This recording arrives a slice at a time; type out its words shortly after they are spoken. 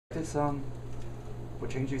Chris,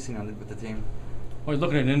 what changes have you seen with the team? Well,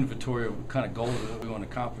 looking at an inventory of kind of goals that we want to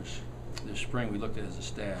accomplish this spring, we looked at it as a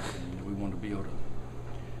staff, and we wanted to be able to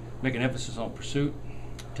make an emphasis on pursuit,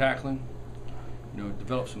 tackling,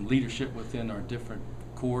 develop some leadership within our different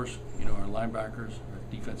cores, our linebackers, our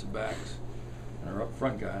defensive backs, and our up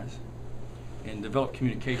front guys, and develop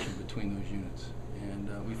communication between those units.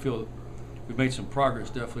 And we feel we've made some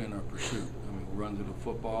progress definitely in our pursuit. I mean, we're running through the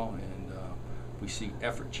football, and we see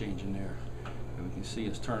effort changing there. And we can see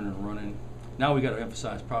us turning and running. Now we got to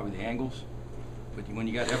emphasize probably the angles, but when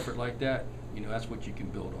you got effort like that, that's what you can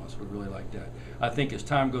build on. So we really like that. I think as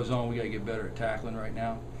time goes on, we got to get better at tackling right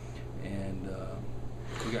now, and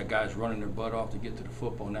we got guys running their butt off to get to the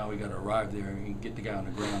football. Now we got to arrive there and get the guy on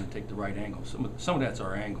the ground and take the right angle. Some of that's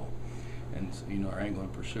our angle, and our angle in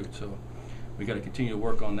pursuit. So we got to continue to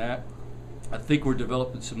work on that. I think we're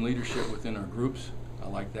developing some leadership within our groups. I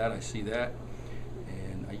like that. I see that.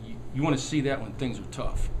 You want to see that when things are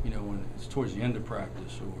tough, when it's towards the end of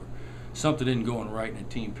practice or something isn't going right in a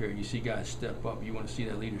team period. You see guys step up. You want to see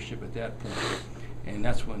that leadership at that point, and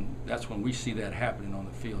that's when we see that happening on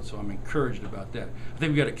the field. So I'm encouraged about that. I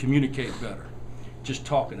think we got to communicate better. Just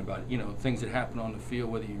talking about things that happen on the field,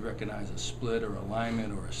 whether you recognize a split or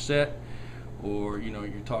alignment or a set, or you're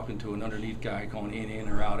talking to an underneath guy going in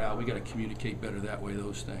or out. We got to communicate better that way.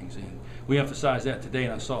 Those things, and we emphasize that today,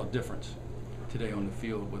 and I saw a difference today on the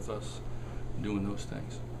field with us doing those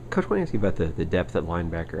things. Coach, I want to ask you about the depth at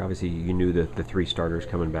linebacker. Obviously, you knew the three starters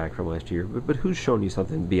coming back from last year, but who's shown you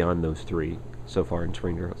something beyond those three so far in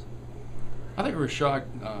spring drills? I think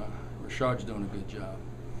Rashad's doing a good job,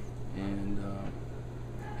 and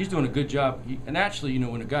he's doing a good job. And actually,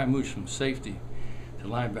 when a guy moves from safety to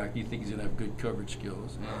linebacker, you think he's going to have good coverage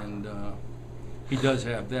skills, and he does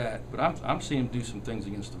have that, but I'm seeing him do some things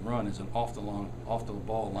against the run as an off the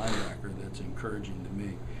ball linebacker that's encouraging to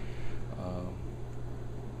me.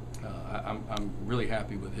 I'm really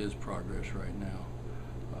happy with his progress right now.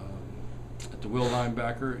 At the will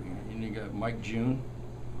linebacker, you got Mike June,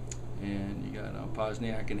 and you got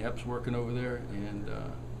Pozniak and Epps working over there, and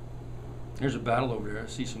there's a battle over there. I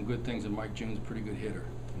see some good things, and Mike June's a pretty good hitter.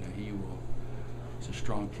 He's a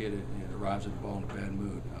strong kid and arrives at the ball in a bad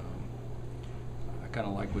mood. I kind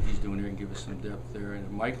of like what he's doing there and give us some depth there. And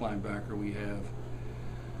at Mike linebacker, we have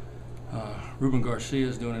Ruben Garcia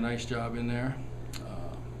is doing a nice job in there.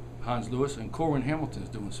 Hans Lewis and Corwin Hamilton's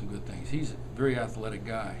doing some good things. He's a very athletic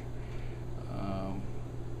guy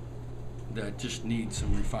that just needs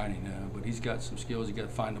some refining, but he's got some skills. He's got to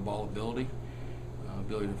find the ball ability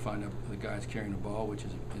to find out the guys carrying the ball, which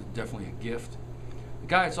is definitely a gift. The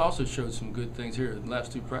guy that's also showed some good things here in the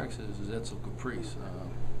last two practices is Edsel Caprice.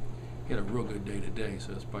 He had a real good day today,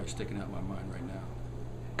 so it's probably sticking out in my mind right now.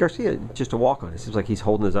 Garcia, just a walk-on. It seems like he's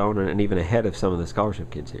holding his own and even ahead of some of the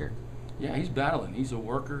scholarship kids here. Yeah, he's battling. He's a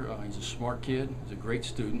worker. He's a smart kid. He's a great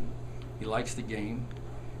student. He likes the game,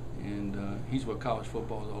 and he's what college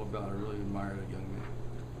football is all about. I really admire that young man.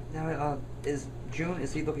 Now, is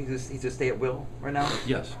he looking to stay at will right now?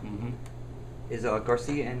 Yes. Is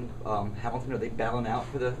Garcia and Hamilton, are they battling out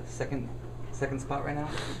for the second spot right now?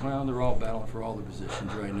 Well, they're all battling for all the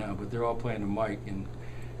positions right now, but they're all playing to Mike. And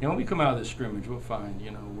when we come out of this scrimmage, we'll find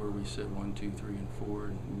where we sit 1, 2, 3, and 4,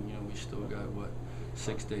 and we still got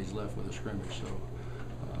 6 days left with a scrimmage. So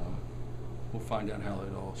we'll find out how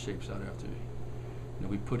it all shapes out after.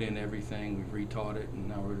 We put in everything, we've retaught it, and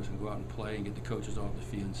now we're just gonna go out and play and get the coaches off the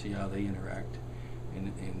field and see how they interact,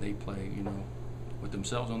 and they play with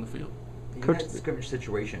themselves on the field. You had scrimmage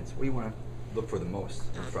situations. What do you want to look for the most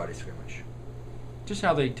in Friday scrimmage? Just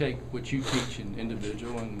how they take what you teach in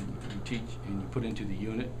individual and you teach and you put into the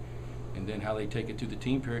unit, and then how they take it to the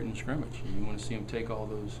team period in scrimmage. You want to see them take all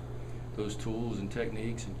those tools and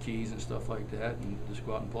techniques and keys and stuff like that and just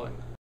go out and play.